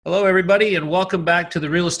Hello, everybody, and welcome back to the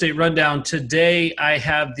Real Estate Rundown. Today, I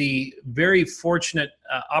have the very fortunate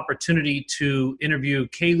opportunity to interview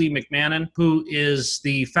Kaylee McMahon, who is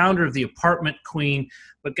the founder of the Apartment Queen.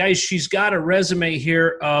 But guys, she's got a resume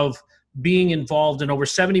here of being involved in over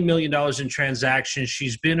 $70 million in transactions.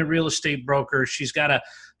 She's been a real estate broker. She's got a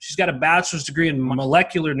bachelor's degree in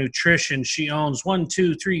molecular nutrition. She owns 7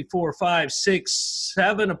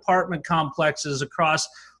 apartment complexes across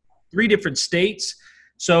 3 different states.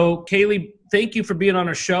 So, Kaylee, thank you for being on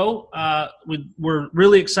our show. We're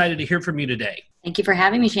really excited to hear from you today. Thank you for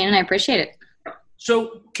having me, Shannon. I appreciate it.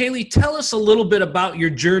 So, Kaylee, tell us a little bit about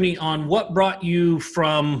your journey on what brought you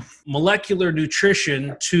from molecular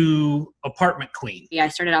nutrition to Apartment Queen. Yeah, I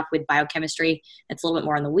started off with biochemistry. It's a little bit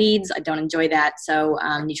more in the weeds. I don't enjoy that. So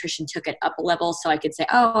nutrition took it up a level so I could say,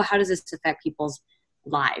 oh, how does this affect people's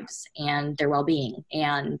lives and their well-being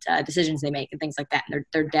and decisions they make and things like that, and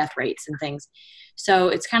their death rates and things. So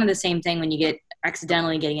it's kind of the same thing when you get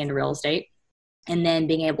accidentally getting into real estate and then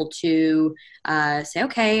being able to say,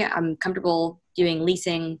 okay, I'm comfortable doing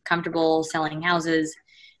leasing, comfortable selling houses,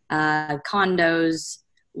 condos,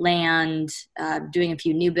 land, doing a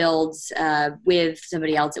few new builds with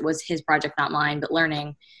somebody else. It was his project, not mine, but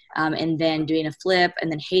learning, and then doing a flip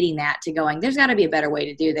and then hating that to going, there's got to be a better way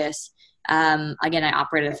to do this. Again, I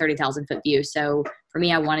operate at a 30,000 foot view. So for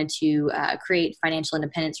me, I wanted to create financial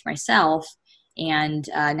independence for myself. And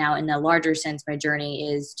now in a larger sense, my journey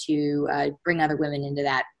is to bring other women into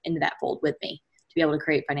that fold with me, to be able to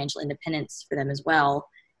create financial independence for them as well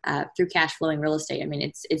through cash flowing real estate. I mean,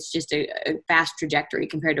 it's just a fast trajectory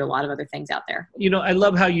compared to a lot of other things out there. You know, I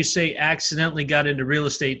love how you say accidentally got into real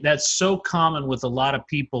estate. That's so common with a lot of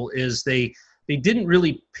people is they didn't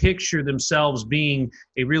really picture themselves being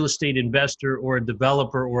a real estate investor or a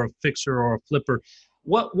developer or a fixer or a flipper.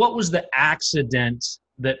 What was the accident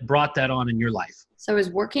that brought that on in your life? So I was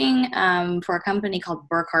working for a company called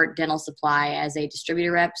Burkhart Dental Supply as a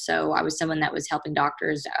distributor rep. So I was someone that was helping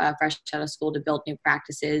doctors fresh out of school to build new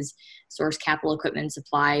practices, source capital equipment and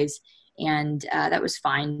supplies. And that was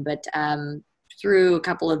fine. But through a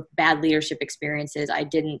couple of bad leadership experiences, I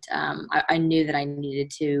knew that I needed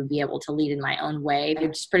to be able to lead in my own way. I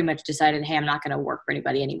just pretty much decided, hey, I'm not going to work for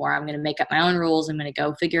anybody anymore. I'm going to make up my own rules. I'm going to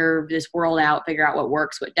go figure this world out, figure out what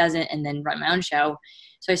works, what doesn't, and then run my own show.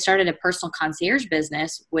 So I started a personal concierge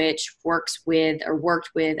business, which worked with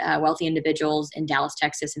wealthy individuals in Dallas,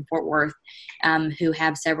 Texas, and Fort Worth, who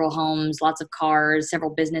have several homes, lots of cars,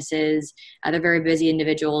 several businesses. They're very busy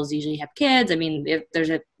individuals, usually have kids. I mean, they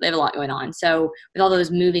have a lot going on. So with all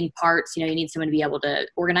those moving parts, you need someone to be able to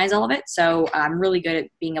organize all of it. So I'm really good at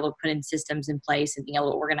being able to put in systems in place and being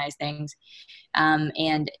able to organize things.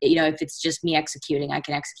 And if it's just me executing, I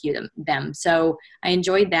can execute them. So I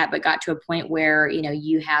enjoyed that, but got to a point where,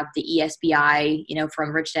 you have the ESBI,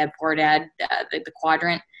 from Rich Dad Poor Dad, the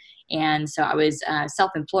quadrant. And so I was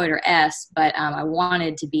self-employed or S, but I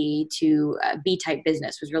wanted to be B type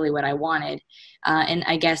business was really what I wanted. And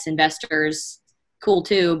I guess investors, cool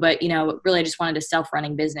too, but really I just wanted a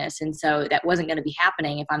self-running business. And so that wasn't going to be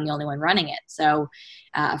happening if I'm the only one running it. So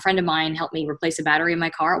a friend of mine helped me replace a battery in my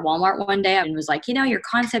car at Walmart one day and was like, your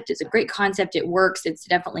concept is a great concept. It works. It's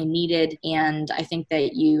definitely needed. And I think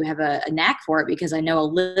that you have a knack for it because I know a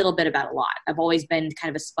little bit about a lot. I've always been kind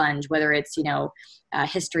of a sponge, whether it's,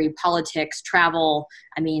 history, politics, travel,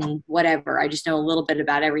 whatever. I just know a little bit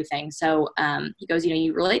about everything. So he goes,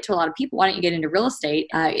 you relate to a lot of people. Why don't you get into real estate?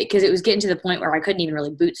 Because it was getting to the point where I couldn't even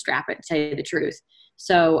really bootstrap it, to tell you the truth.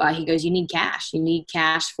 So he goes, you need cash. You need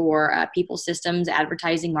cash for people, systems,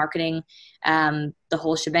 advertising, marketing, the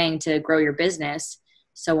whole shebang to grow your business.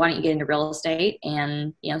 So why don't you get into real estate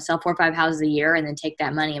and, sell 4 or 5 houses a year and then take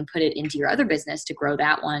that money and put it into your other business to grow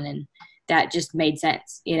that one. And that just made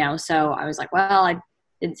sense, So I was like, well, I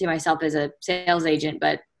didn't see myself as a sales agent,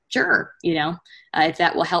 but sure, if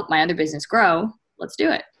that will help my other business grow, let's do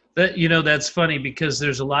it. That's funny because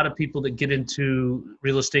there's a lot of people that get into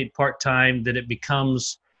real estate part-time that it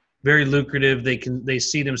becomes very lucrative. They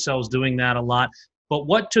see themselves doing that a lot. But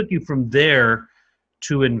what took you from there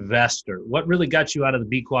to investor? What really got you out of the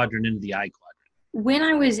B quadrant into the I quadrant? When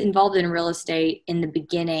I was involved in real estate in the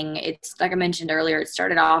beginning, it's like I mentioned earlier, it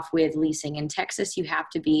started off with leasing. In Texas, you have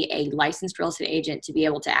to be a licensed real estate agent to be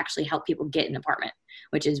able to actually help people get an apartment,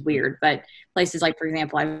 which is weird. But places like, for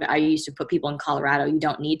example, I used to put people in Colorado. You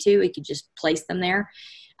don't need to. You could just place them there.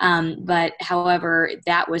 But however,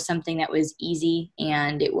 that was something that was easy,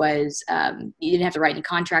 and it was, you didn't have to write any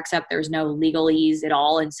contracts up. There was no legalese at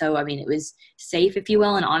all. And so, I mean, it was safe, if you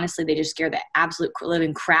will. And honestly, they just scare the absolute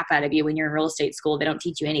living crap out of you when you're in real estate school. They don't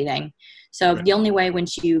teach you anything. So Right. the only way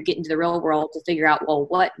once you get into the real world to figure out, well,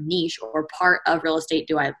 what niche or part of real estate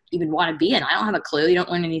do I even want to be in? I don't have a clue. You don't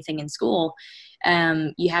learn anything in school.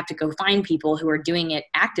 You have to go find people who are doing it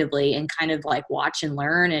actively and kind of like watch and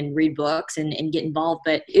learn and read books and get involved.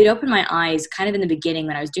 But it opened my eyes kind of in the beginning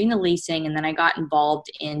when I was doing the leasing, and then I got involved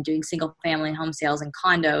in doing single family home sales and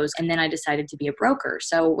condos. And then I decided to be a broker.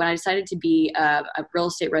 So when I decided to be a real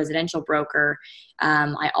estate residential broker,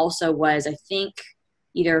 I also was, I think,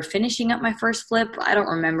 either finishing up my first flip. I don't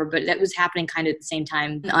remember, but that was happening kind of at the same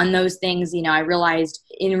time. On those things, I realized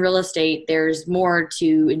in real estate, there's more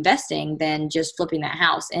to investing than just flipping that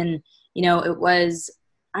house. And, it was,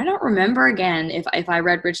 I don't remember again if I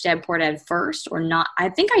read Rich Dad Poor Dad first or not. I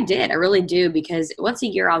think I did. I really do, because once a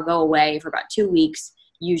year I'll go away for about 2 weeks,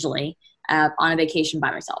 usually, on a vacation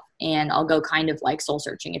by myself. And I'll go kind of like soul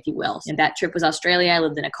searching, if you will. And that trip was Australia. I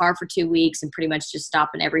lived in a car for 2 weeks and pretty much just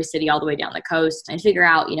stop in every city all the way down the coast and figure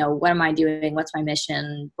out, what am I doing? What's my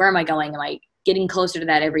mission? Where am I going? Am I getting closer to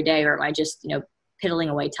that every day, or am I just, piddling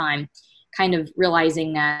away time? Kind of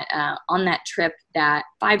realizing that on that trip, that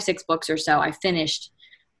 5-6 books or so I finished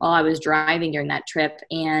while I was driving during that trip.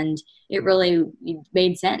 And it really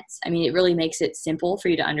made sense. I mean, it really makes it simple for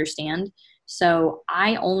you to understand. So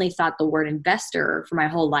I only thought the word investor for my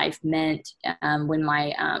whole life meant when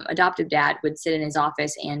my adoptive dad would sit in his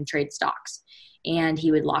office and trade stocks, and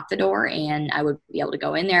he would lock the door and I would be able to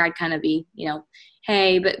go in there. I'd kind of be,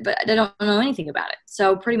 hey, but I don't know anything about it.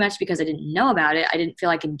 So pretty much because I didn't know about it, I didn't feel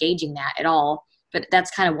like engaging that at all. But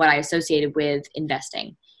that's kind of what I associated with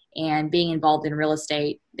investing and being involved in real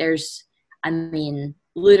estate. There's,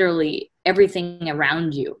 literally everything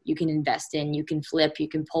around you can invest in, you can flip, you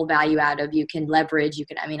can pull value out of, you can leverage,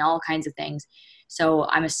 all kinds of things. So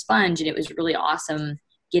I'm a sponge, and it was really awesome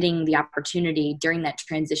getting the opportunity during that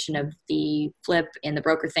transition of the flip and the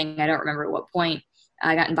broker thing. I don't remember at what point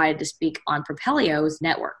I got invited to speak on Propelio's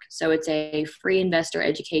network. So it's a free investor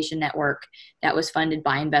education network that was funded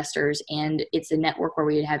by investors. And it's a network where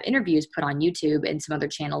we would have interviews put on YouTube and some other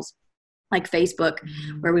channels like Facebook,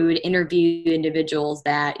 where we would interview individuals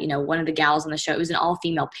that, one of the gals on the show, it was an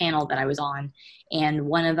all-female panel that I was on. And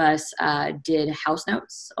one of us did house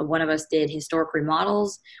notes. One of us did historic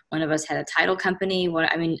remodels. One of us had a title company.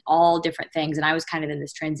 All different things. And I was kind of in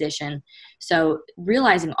this transition. So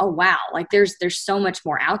realizing, oh, wow, like there's so much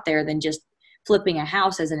more out there than just flipping a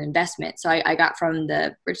house as an investment. So I got from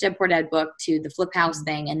the Rich Dad Poor Dad book to the flip house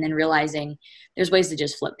thing, and then realizing there's ways to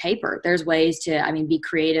just flip paper. There's ways to, be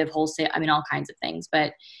creative, wholesale, all kinds of things.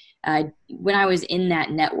 But when I was in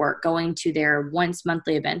that network, going to their once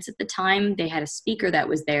monthly events at the time, they had a speaker that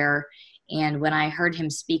was there. And when I heard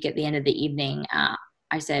him speak at the end of the evening,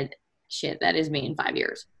 I said, shit, that is me in 5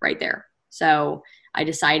 years right there. So I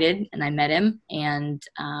decided, and I met him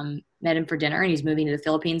for dinner, and he's moving to the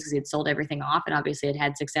Philippines because he had sold everything off and obviously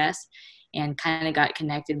had success, and kind of got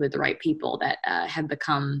connected with the right people that have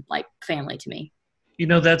become like family to me.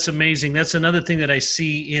 That's amazing. That's another thing that I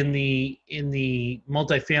see in the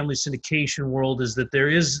multifamily syndication world, is that there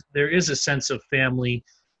is a sense of family,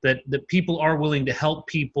 that people are willing to help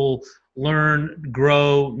people learn,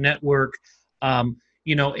 grow, network,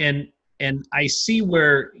 and I see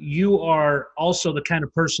where you are also the kind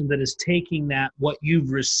of person that is taking that, what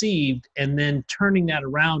you've received, and then turning that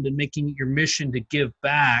around and making it your mission to give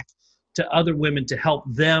back to other women to help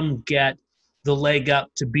them get the leg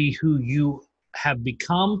up to be who you have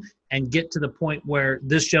become and get to the point where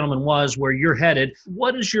this gentleman was, where you're headed.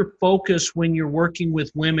 What is your focus when you're working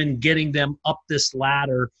with women, getting them up this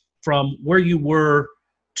ladder from where you were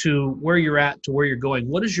to where you're at to where you're going?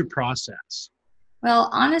 What is your process?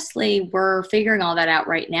 Well, honestly, we're figuring all that out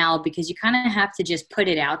right now, because you kind of have to just put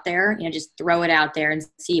it out there, just throw it out there and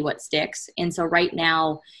see what sticks. And so right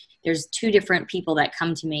now there's 2 different people that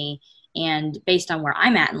come to me, and based on where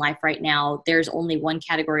I'm at in life right now, there's only one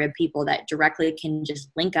category of people that directly can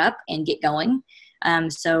just link up and get going.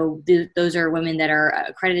 So those are women that are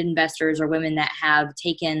accredited investors, or women that have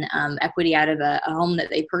taken equity out of a home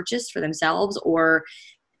that they purchased for themselves, or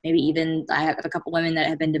maybe even I have a couple women that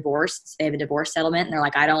have been divorced. They have a divorce settlement, and they're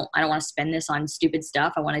like, I don't want to spend this on stupid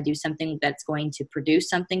stuff. I want to do something that's going to produce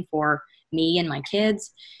something for me and my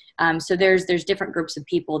kids. So there's different groups of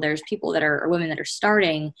people. There's people that are, or women that are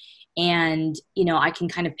starting, And, I can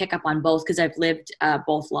kind of pick up on both because I've lived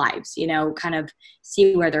both lives, kind of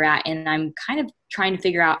see where they're at. And I'm kind of trying to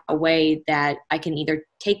figure out a way that I can either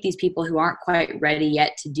take these people who aren't quite ready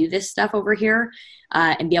yet to do this stuff over here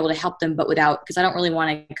and be able to help them, but without, because I don't really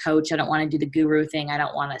want to coach. I don't want to do the guru thing. I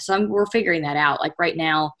don't want to. So we're figuring that out. Like right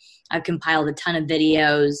now, I've compiled a ton of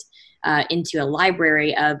videos into a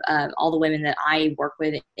library of all the women that I work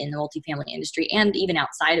with in the multifamily industry and even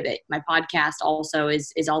outside of it. My podcast also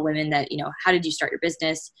is all women that, how did you start your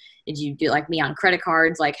business? Did you do like me on credit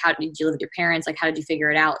cards? Like, how did you live with your parents? Like, how did you figure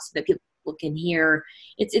it out so that people can hear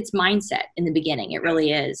it's mindset in the beginning. It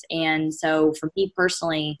really is. And so for me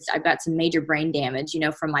personally, I've got some major brain damage,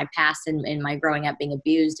 from my past and my growing up being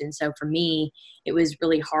abused. And so for me, it was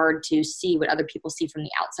really hard to see what other people see from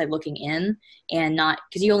the outside looking in, and not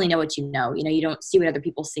because you only know what you know, you don't see what other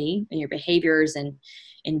people see in your behaviors and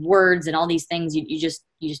words and all these things. You just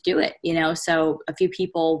do it, so a few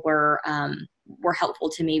people were helpful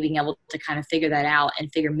to me being able to kind of figure that out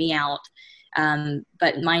and figure me out.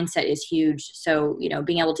 But mindset is huge. So,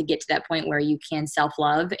 being able to get to that point where you can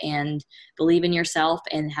self-love and believe in yourself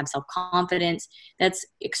and have self-confidence, that's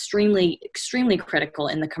extremely, extremely critical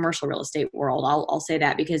in the commercial real estate world. I'll say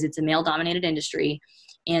that because it's a male-dominated industry.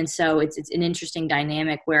 And so it's an interesting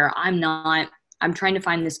dynamic where I'm trying to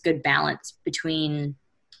find this good balance between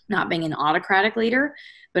not being an autocratic leader,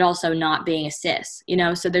 but also not being a sis,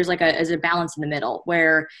 so there's a balance in the middle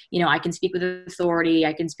where, I can speak with authority.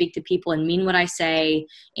 I can speak to people and mean what I say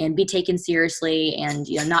and be taken seriously and,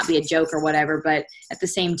 not be a joke or whatever, but at the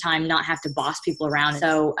same time, not have to boss people around.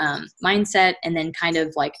 So mindset, and then kind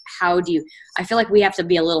of like, I feel like we have to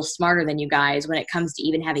be a little smarter than you guys when it comes to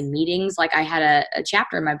even having meetings. Like I had a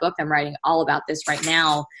chapter in my book I'm writing all about this right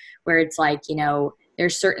now, where it's like,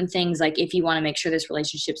 there's certain things like if you want to make sure this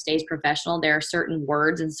relationship stays professional, there are certain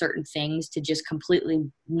words and certain things to just completely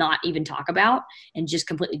not even talk about and just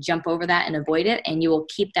completely jump over that and avoid it. And you will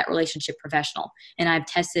keep that relationship professional. And I've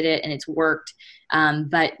tested it and it's worked.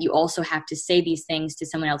 But you also have to say these things to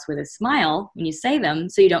someone else with a smile when you say them,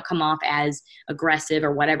 so you don't come off as aggressive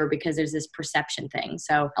or whatever, because there's this perception thing.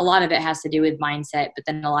 So a lot of it has to do with mindset, but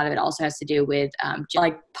then a lot of it also has to do with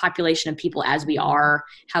like population of people as we are,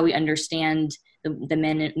 how we understand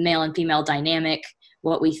the male and female dynamic,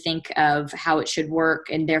 what we think of how it should work,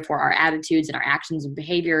 and therefore our attitudes and our actions and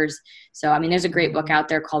behaviors. So, there's a great book out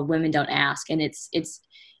there called Women Don't Ask. And it's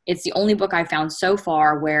the only book I found so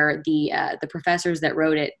far where the professors that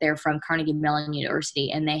wrote it, they're from Carnegie Mellon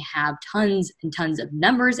University, and they have tons and tons of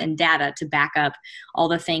numbers and data to back up all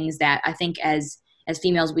the things that I think as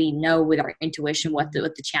females, we know with our intuition what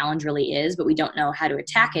the challenge really is, but we don't know how to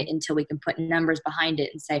attack it until we can put numbers behind it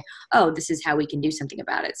and say, oh, this is how we can do something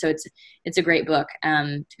about it. So it's a great book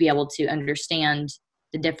to be able to understand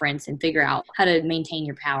the difference and figure out how to maintain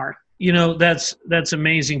your power. That's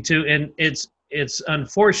amazing too. And it's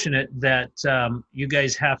unfortunate that you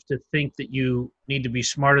guys have to think that you need to be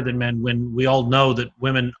smarter than men when we all know that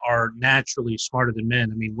women are naturally smarter than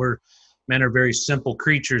men. Men are very simple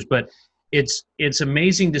creatures, but it's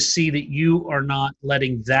amazing to see that you are not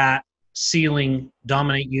letting that ceiling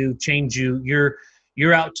dominate you, change you.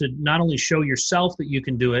 You're out to not only show yourself that you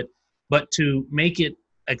can do it, but to make it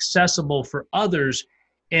accessible for others.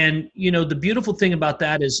 And the beautiful thing about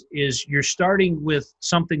that is you're starting with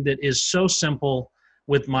something that is so simple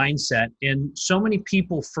with mindset. And so many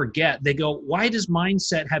people forget. They go, why does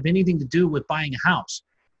mindset have anything to do with buying a house?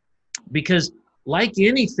 Because like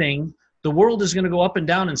anything, the world is going to go up and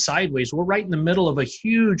down and sideways. We're right in the middle of a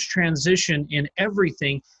huge transition in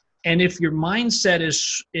everything. And if your mindset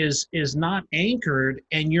is not anchored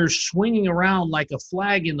and you're swinging around like a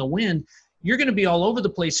flag in the wind, you're going to be all over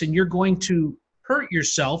the place, and you're going to hurt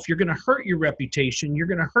yourself. You're going to hurt your reputation. You're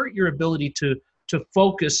going to hurt your ability to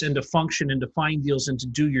focus and to function and to find deals and to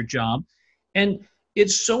do your job. And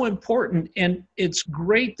it's so important. And it's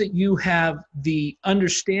great that you have the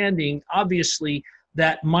understanding, obviously,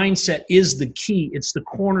 that mindset is the key. It's the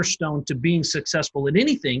cornerstone to being successful in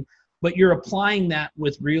anything, but you're applying that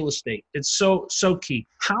with real estate. It's so key.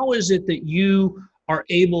 How is it that you are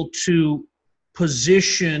able to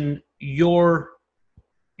position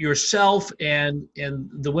yourself and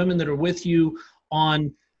the women that are with you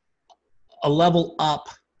on a level up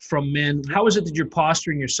from men? How is it that you're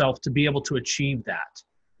posturing yourself to be able to achieve that?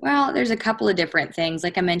 Well, there's a couple of different things.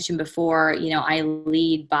 Like I mentioned before, I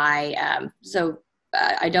lead by,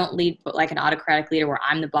 I don't lead like an autocratic leader where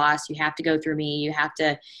I'm the boss. You have to go through me.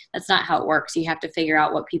 That's not how it works. You have to figure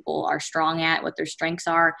out what people are strong at, what their strengths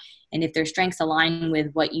are. And if their strengths align with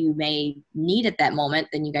what you may need at that moment,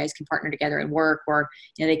 then you guys can partner together and work, or,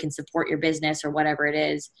 they can support your business or whatever it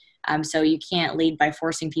is. So you can't lead by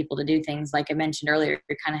forcing people to do things. Like I mentioned earlier,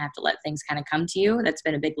 you kind of have to let things kind of come to you. That's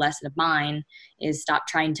been a big lesson of mine, is stop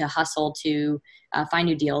trying to hustle to find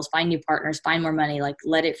new deals, find new partners, find more money. Like,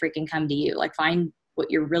 let it freaking come to you. Like, find what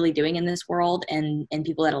you're really doing in this world, and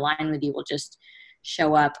people that align with you will just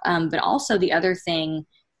show up. But also the other thing,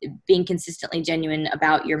 being consistently genuine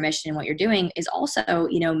about your mission and what you're doing, is also,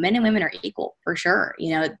 men and women are equal for sure.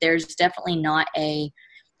 There's definitely not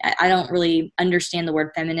I don't really understand the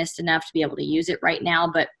word feminist enough to be able to use it right now,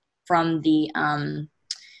 but from the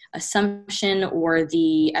assumption or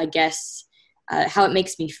the, I guess, how it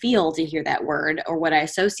makes me feel to hear that word, or what I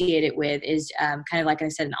associate it with, is kind of, like I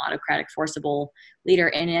said, an autocratic, forcible leader.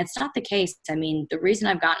 And it's not the case. I mean, the reason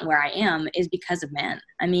I've gotten where I am is because of men.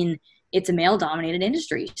 I mean, it's a male-dominated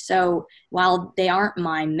industry. So while they aren't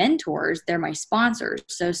my mentors, they're my sponsors.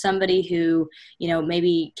 So somebody who,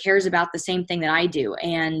 maybe cares about the same thing that I do.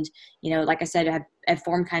 And, like I said, I've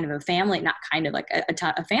formed kind of a family, not kind of, like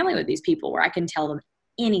a family with these people, where I can tell them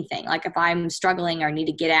anything. Like, if I'm struggling or need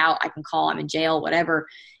to get out, I can call, I'm in jail, whatever.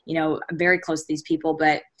 I'm very close to these people,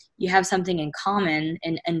 but you have something in common.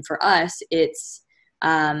 And for us, it's,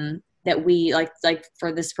 that we like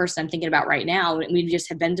for this person I'm thinking about right now, we just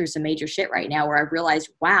have been through some major shit right now, where I realized,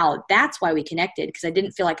 wow, that's why we connected. Because I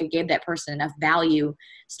didn't feel like I gave that person enough value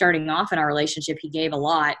starting off in our relationship. He gave a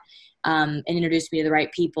lot, and introduced me to the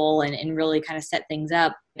right people, and really kind of set things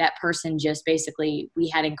up. That person just basically, we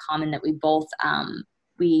had in common that we both,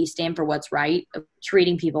 we stand for what's right,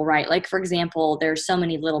 treating people right. Like, for example, there's so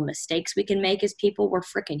many little mistakes we can make as people. We're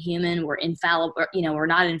freaking human. We're infallible. We're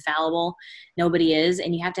not infallible. Nobody is.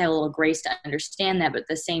 And you have to have a little grace to understand that. But at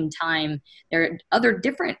the same time, there are other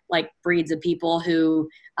different breeds of people who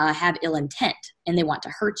have ill intent, and they want to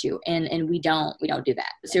hurt you. And we don't do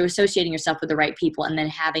that. So associating yourself with the right people, and then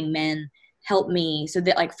having men help me, so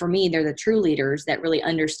that, for me, they're the true leaders that really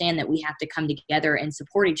understand that we have to come together and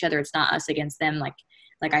support each other. It's not us against them, like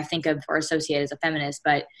I think of or associate as a feminist,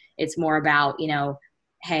 but it's more about,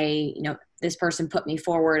 hey, this person put me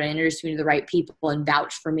forward and introduced me to the right people and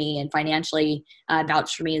vouched for me, and financially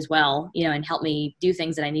vouched for me as well, and helped me do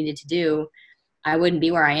things that I needed to do. I wouldn't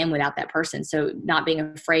be where I am without that person. So not being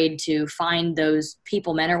afraid to find those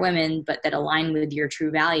people, men or women, but that align with your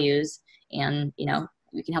true values, and,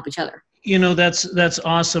 we can help each other. That's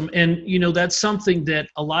awesome. And, that's something that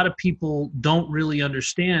a lot of people don't really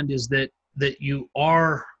understand, is that you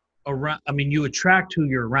are around. I mean, you attract who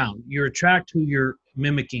you're around. You attract who you're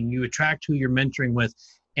mimicking. You attract who you're mentoring with.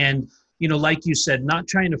 And, like you said, not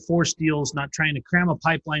trying to force deals, not trying to cram a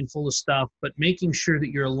pipeline full of stuff, but making sure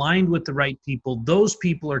that you're aligned with the right people. Those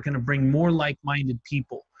people are going to bring more like-minded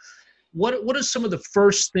people. What are some of the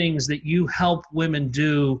first things that you help women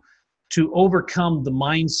do to overcome the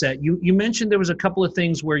mindset? You mentioned there was a couple of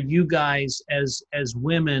things where you guys as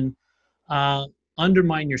women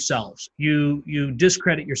undermine yourselves. You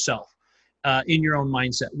discredit yourself in your own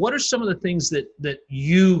mindset. What are some of the things that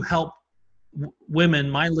you help women,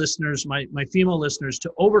 my listeners, my female listeners,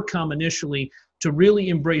 to overcome initially, to really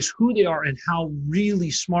embrace who they are and how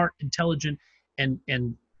really smart, intelligent, and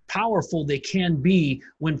powerful they can be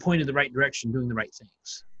when pointed the right direction, doing the right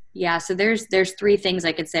things? Yeah. So there's three things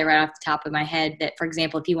I could say right off the top of my head that, for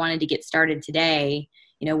example, if you wanted to get started today,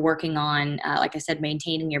 working on, like I said,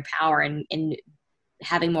 maintaining your power and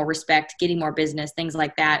having more respect, getting more business, things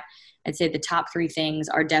like that. I'd say the top three things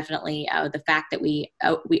are definitely the fact that we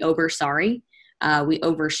overshare,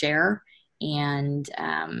 and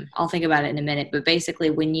I'll think about it in a minute. But basically,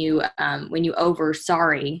 when you over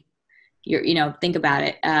sorry, think about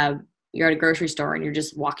it. You're at a grocery store and you're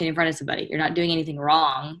just walking in front of somebody. You're not doing anything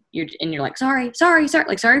wrong. You're like, sorry,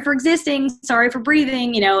 like, sorry for existing, sorry for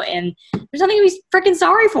breathing, and there's nothing to be freaking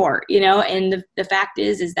sorry for, and the fact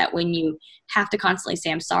is that when you have to constantly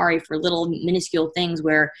say I'm sorry for little minuscule things,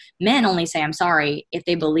 where men only say I'm sorry if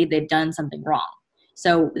they believe they've done something wrong.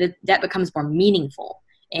 So that becomes more meaningful.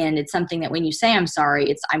 And it's something that when you say I'm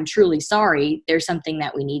sorry, I'm truly sorry. There's something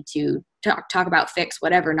that we need to talk about, fix,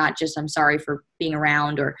 whatever, not just I'm sorry for being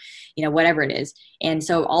around, or, whatever it is. And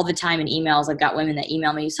so all the time in emails, I've got women that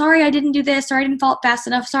email me, sorry, I didn't do this, or I didn't follow up fast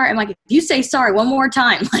enough. Sorry. I'm like, if you say sorry one more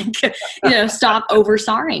time, stop over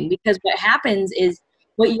sorrying, because what happens is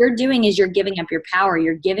what you're doing is you're giving up your power.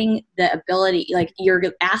 You're giving the ability, you're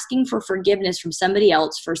asking for forgiveness from somebody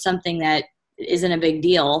else for something that isn't a big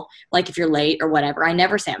deal. Like if you're late or whatever, I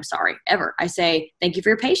never say I'm sorry, ever. I say, thank you for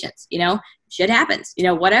your patience. Shit happens,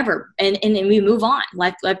 whatever. And we move on,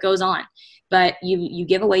 life goes on. But you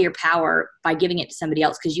give away your power by giving it to somebody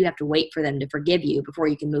else, because you have to wait for them to forgive you before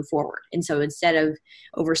you can move forward. And so instead of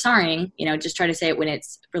over sorrying, just try to say it when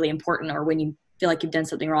it's really important, or when you feel like you've done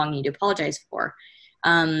something wrong and you need to apologize for.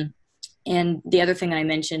 And the other thing that I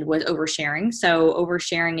mentioned was oversharing. So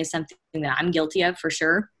oversharing is something that I'm guilty of for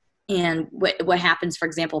sure. And what happens, for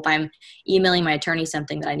example, if I'm emailing my attorney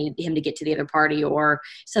something that I need him to get to the other party, or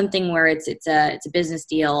something where it's a business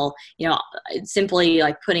deal, it's simply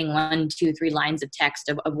like putting 1, 2, 3 lines of text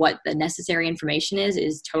of what the necessary information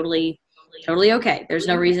is totally okay. There's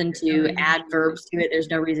no reason to add verbs to it. There's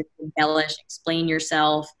no reason to embellish, explain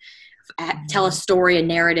yourself, tell a story, a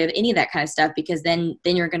narrative, any of that kind of stuff, because then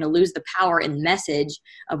you're going to lose the power and message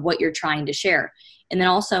of what you're trying to share. And then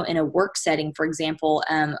also in a work setting, for example,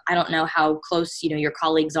 I don't know how close, your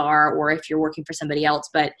colleagues are, or if you're working for somebody else,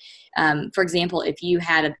 but for example, if you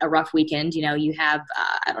had a rough weekend, you have,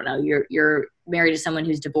 I don't know, you're married to someone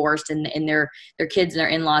who's divorced, and their kids and their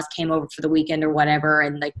in-laws came over for the weekend or whatever,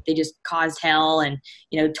 and like they just caused hell and,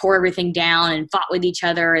 tore everything down and fought with each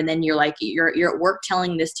other. And then you're at work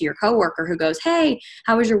telling this to your coworker who goes, "Hey,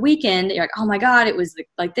 how was your weekend?" You're like, "Oh my God, it was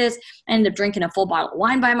like this. I ended up drinking a full bottle of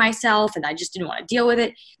wine by myself, and I just didn't want to deal with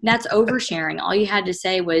it." And that's oversharing. All you had to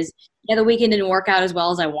say was, "Yeah, the weekend didn't work out as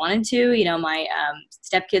well as I wanted to. My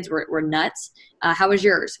stepkids were nuts. How was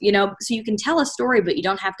yours?" So you can tell a story, but you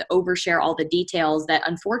don't have to overshare all the details that,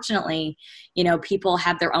 unfortunately, people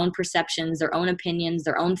have their own perceptions, their own opinions,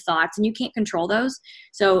 their own thoughts, and you can't control those.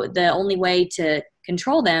 So the only way to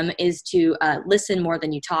control them is to listen more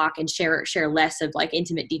than you talk, and share less of like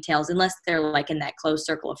intimate details, unless they're like in that close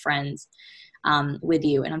circle of friends with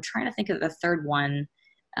you. And I'm trying to think of the third one.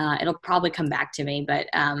 It'll probably come back to me, but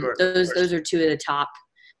Sure, those are two of the top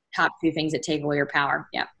 2 things that take away your power.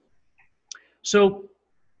 Yeah. So,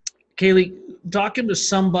 Kaylee, talking to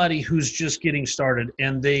somebody who's just getting started,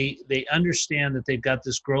 and they understand that they've got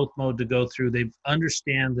this growth mode to go through. They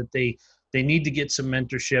understand that they need to get some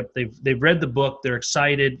mentorship. They've read the book. They're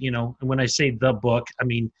excited. And when I say the book, I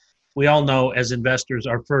mean, we all know as investors,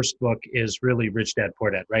 our first book is really Rich Dad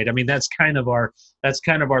Poor Dad, right? I mean, that's kind of our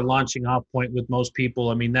launching off point with most people.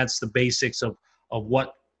 I mean, that's the basics of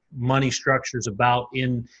what money structure is about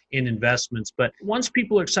in investments. But once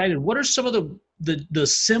people are excited, what are some of the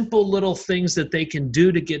simple little things that they can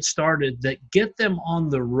do to get started that get them on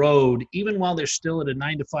the road, even while they're still at a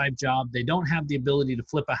 9-to-5 job? They don't have the ability to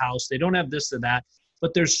flip a house. They don't have this or that,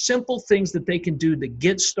 but there's simple things that they can do to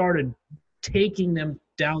get started, taking them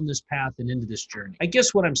down this path and into this journey. I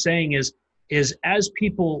guess what I'm saying is as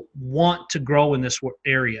people want to grow in this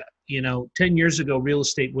area, 10 years ago, real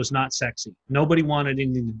estate was not sexy. Nobody wanted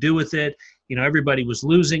anything to do with it. Everybody was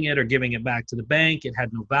losing it or giving it back to the bank. It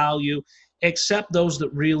had no value, except those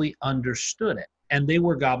that really understood it, and they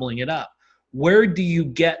were gobbling it up. Where do you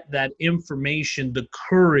get that information, the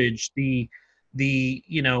courage, the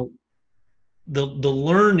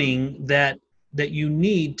learning that you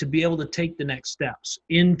need to be able to take the next steps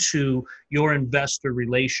into your investor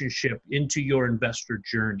relationship, into your investor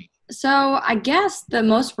journey? So I guess the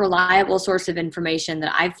most reliable source of information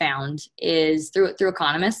that I've found is through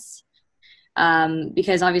economists,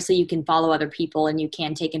 because obviously you can follow other people and you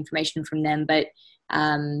can take information from them, but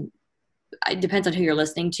it depends on who you're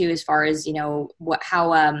listening to, as far as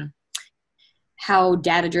how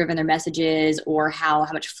data driven their message is, or how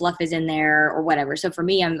much fluff is in there, or whatever. So for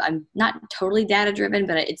me, I'm not totally data driven,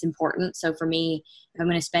 but it's important. So for me, if I'm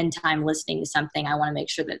going to spend time listening to something, I want to make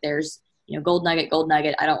sure that there's gold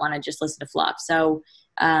nugget. I don't want to just listen to fluff. So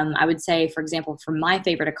I would say, for example, for my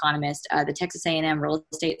favorite economist, the Texas A&M Real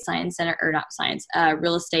Estate Science Center, or not science,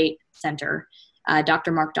 Real Estate Center,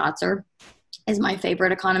 Dr. Mark Dotzer is my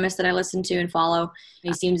favorite economist that I listen to and follow.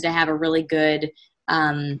 He seems to have a really good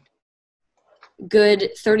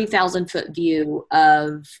 30,000 foot view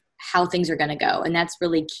of how things are going to go. And that's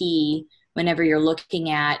really key whenever you're looking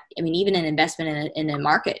at, even an investment in a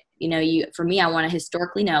market. For me, I want to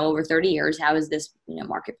historically know over 30 years, how has this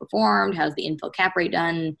market performed? How's the infill cap rate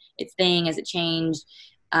done its thing? Has it changed?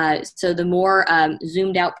 So the more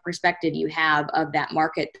zoomed out perspective you have of that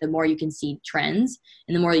market, the more you can see trends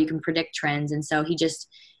and the more you can predict trends. And so he's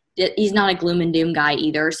not a gloom and doom guy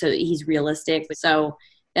either. So he's realistic. So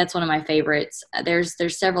that's one of my favorites. There's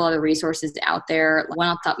several other resources out there. One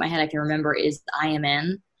off the top of my head I can remember is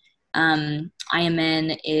IMN.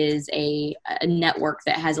 IMN is a network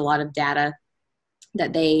that has a lot of data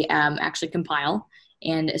that they actually compile,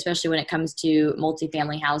 and especially when it comes to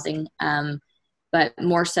multifamily housing. But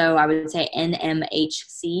more so, I would say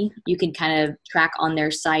NMHC. You can kind of track on their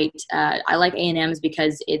site. I like A&M's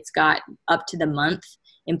because it's got up to the month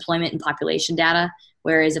employment and population data.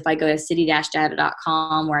 Whereas if I go to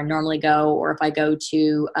city-data.com, where I normally go, or if I go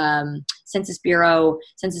to Census Bureau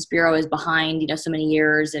is behind, so many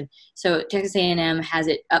years. And so Texas A&M has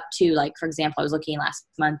it up to, like, for example, I was looking last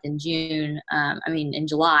month in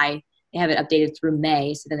July, they have it updated through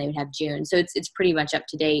May. So then they would have June. So it's pretty much up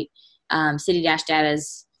to date. City Dash data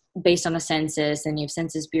is based on the census, and you have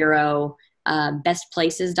Census Bureau.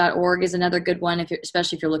 Bestplaces.org is another good one,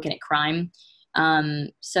 especially if you're looking at crime.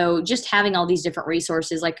 So just having all these different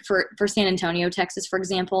resources, like for San Antonio, Texas, for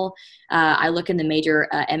example, I look in the major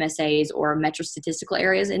MSAs or metro statistical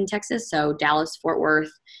areas in Texas. So Dallas, Fort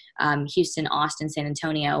Worth, Houston, Austin, San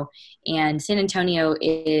Antonio. And San Antonio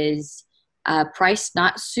is priced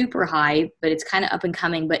not super high, but it's kind of up and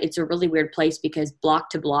coming, but it's a really weird place because block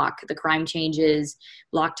to block, the crime changes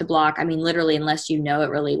block to block. I mean, literally, unless you know it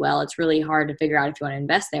really well, it's really hard to figure out if you want to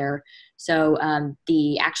invest there. So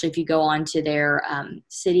if you go on to their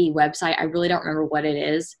city website, I really don't remember what it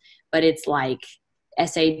is, but it's like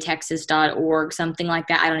satexas.org, something like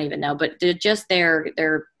that. I don't even know, but they're just their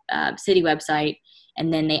city website.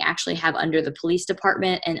 And then they actually have under the police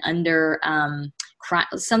department and under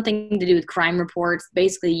something to do with crime reports.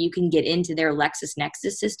 Basically, you can get into their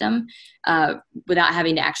LexisNexis system without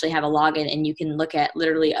having to actually have a login, and you can look at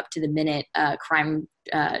literally up to the minute crime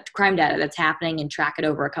data that's happening and track it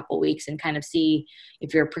over a couple of weeks and kind of see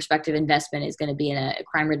if your prospective investment is going to be in a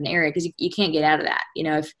crime-ridden area, because you can't get out of that.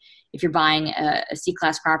 If you're buying a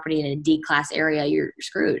C-class property in a D-class area, you're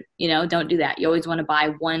screwed. Don't do that. You always want to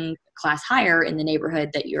buy one class higher in the neighborhood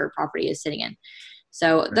that your property is sitting in.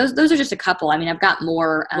 So those are just a couple. I mean, I've got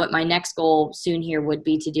more. What my next goal soon here would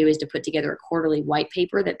be to do is to put together a quarterly white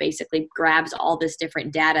paper that basically grabs all this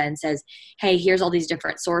different data and says, hey, here's all these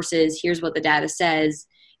different sources. Here's what the data says,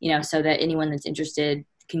 so that anyone that's interested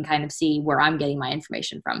can kind of see where I'm getting my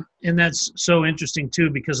information from. And that's so interesting too,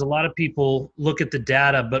 because a lot of people look at the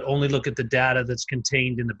data, but only look at the data that's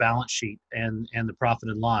contained in the balance sheet and the profit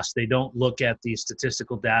and loss. They don't look at the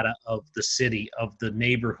statistical data of the city, of the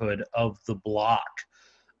neighborhood, of the block.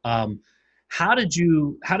 How did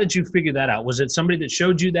you figure that out? Was it somebody that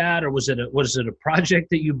showed you that, or was it a project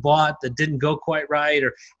that you bought that didn't go quite right?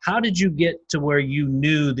 Or how did you get to where you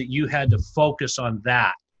knew that you had to focus on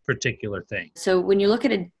that particular thing? So when you look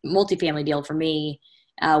at a multifamily deal, for me,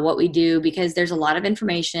 what we do, because there's a lot of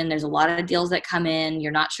information, there's a lot of deals that come in,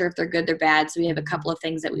 you're not sure if they're good, they're bad. So we have a couple of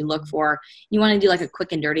things that we look for. You want to do like a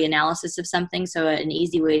quick and dirty analysis of something. So an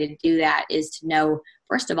easy way to do that is to know,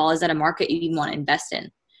 first of all, is that a market you even want to invest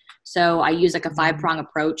in? So I use like a 5-prong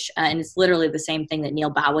approach, and it's literally the same thing that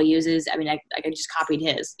Neil Bawa uses. I mean, I just copied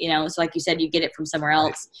his, so like you said, you get it from somewhere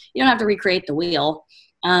else. You don't have to recreate the wheel.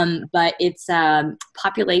 But it's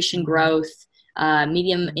population growth,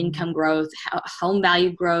 medium income growth, home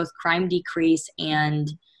value growth, crime decrease, and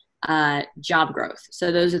job growth.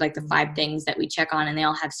 So those are like the 5 things that we check on, and they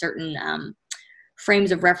all have certain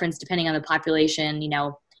frames of reference depending on the population,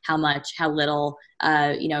 how much, how little,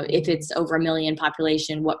 if it's over 1 million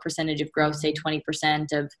population, what percentage of growth, say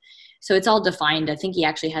 20% of. So it's all defined. I think he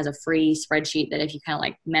actually has a free spreadsheet that if you kind of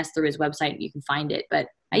like mess through his website, you can find it. But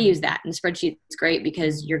I use that. And the spreadsheet is great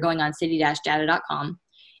because you're going on city-data.com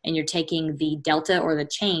and you're taking the delta or the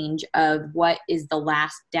change of what is the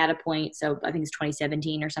last data point. So I think it's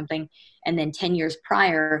 2017 or something. And then 10 years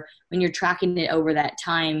prior, when you're tracking it over that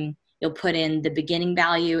time, you'll put in the beginning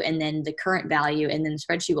value and then the current value, and then the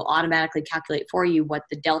spreadsheet will automatically calculate for you what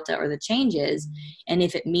the delta or the change is. And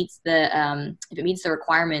if it meets the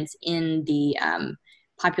requirements in the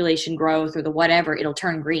population growth or the whatever, it'll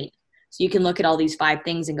turn green. So you can look at all these 5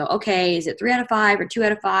 things and go, okay, is it 3 out of 5 or 2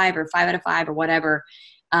 out of 5 or 5 out of 5 or whatever?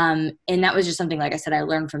 And that was just something, like I said, I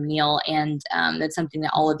learned from Neil, and that's something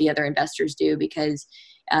that all of the other investors do, because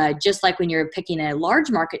just like when you're picking a large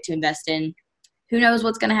market to invest in, who knows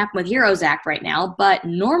what's going to happen with HEROES Act right now, but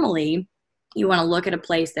normally you want to look at a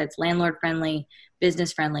place that's landlord friendly,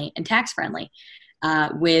 business friendly, and tax friendly.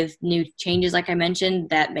 With new changes, like I mentioned,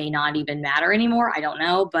 that may not even matter anymore. I don't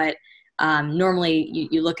know, but normally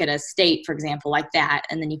you look at a state, for example, like that,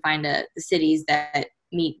 and then you find the cities that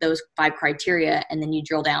meet those 5 criteria, and then you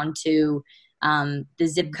drill down to the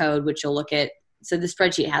zip code, which you'll look at. So the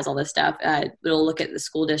spreadsheet has all this stuff. It'll look at the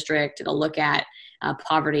school district. It'll look at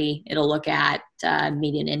poverty. It'll look at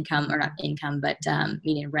median income, or not income, but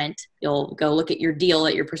median rent. You'll go look at your deal,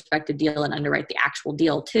 at your prospective deal, and underwrite the actual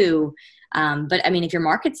deal too. But I mean, if your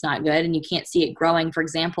market's not good and you can't see it growing, for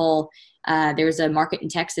example, there's a market in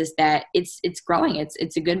Texas that it's growing.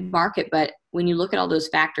 It's a good market, but when you look at all those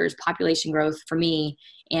factors, population growth for me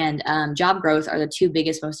and job growth are the 2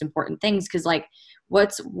 biggest, most important things. Because like,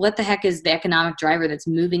 what the heck is the economic driver that's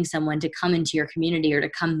moving someone to come into your community or to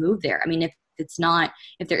come move there? I mean,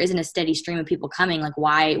 if there isn't a steady stream of people coming, like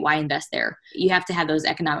why invest there? You have to have those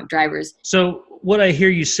economic drivers. So what I hear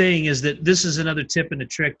you saying is that this is another tip and a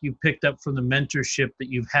trick you picked up from the mentorship that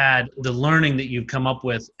you've had, the learning that you've come up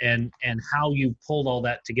with, and how you pulled all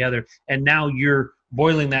that together. And now you're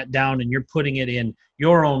boiling that down and you're putting it in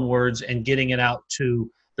your own words and getting it out to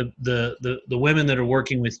the women that are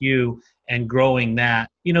working with you and growing that.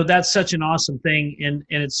 That's such an awesome thing. And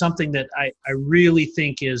it's something that I really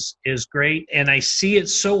think is great. And I see it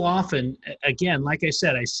so often, again, like I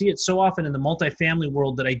said, I see it so often in the multifamily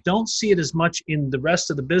world that I don't see it as much in the rest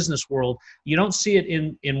of the business world. You don't see it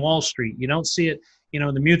in Wall Street. You don't see it,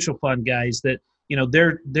 the mutual fund guys that,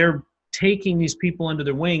 they're taking these people under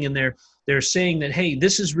their wing and they're saying that, hey,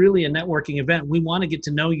 this is really a networking event. We want to get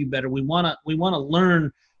to know you better. We want to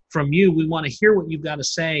learn from you. We want to hear what you've got to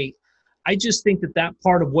say. I just think that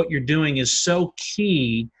part of what you're doing is so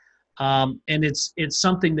key, and it's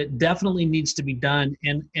something that definitely needs to be done.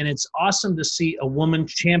 And it's awesome to see a woman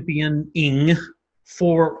championing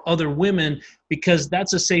for other women, because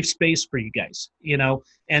that's a safe space for you guys,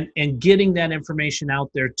 and getting that information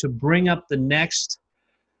out there to bring up the next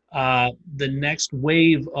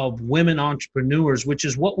wave of women entrepreneurs, which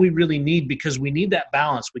is what we really need, because we need that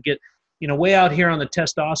balance. We get, way out here on the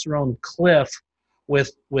testosterone cliff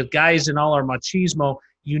with guys and all our machismo.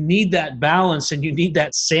 You need that balance and you need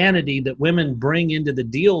that sanity that women bring into the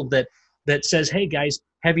deal that says, hey guys,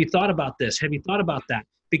 have you thought about this? Have you thought about that?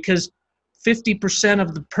 Because 50%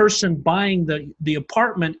 of the person buying the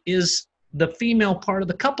apartment is the female part of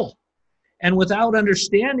the couple. And without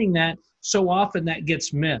understanding that, so often that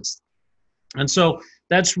gets missed. And so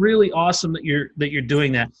that's really awesome that you're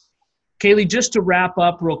doing that. Kaylee, just to wrap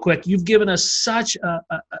up real quick, you've given us such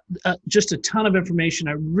just a ton of information.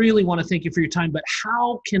 I really want to thank you for your time, but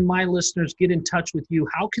how can my listeners get in touch with you?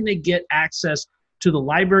 How can they get access to the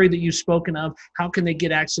library that you've spoken of? How can they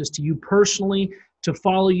get access to you personally, to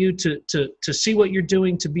follow you, to see what you're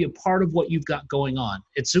doing, to be a part of what you've got going on?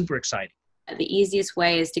 It's super exciting. The easiest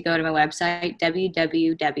way is to go to my website,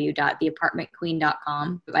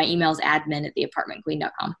 www.theapartmentqueen.com. My email is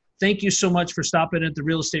admin@theapartmentqueen.com. Thank you so much for stopping at the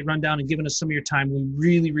Real Estate Rundown and giving us some of your time. We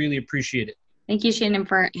really, really appreciate it. Thank you, Shannon,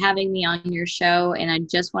 for having me on your show. And I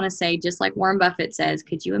just want to say, just like Warren Buffett says,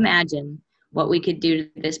 could you imagine what we could do to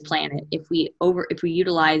this planet if we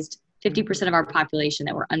utilized 50% of our population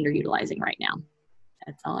that we're underutilizing right now?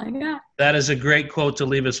 That's all I got. That is a great quote to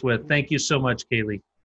leave us with. Thank you so much, Kaylee.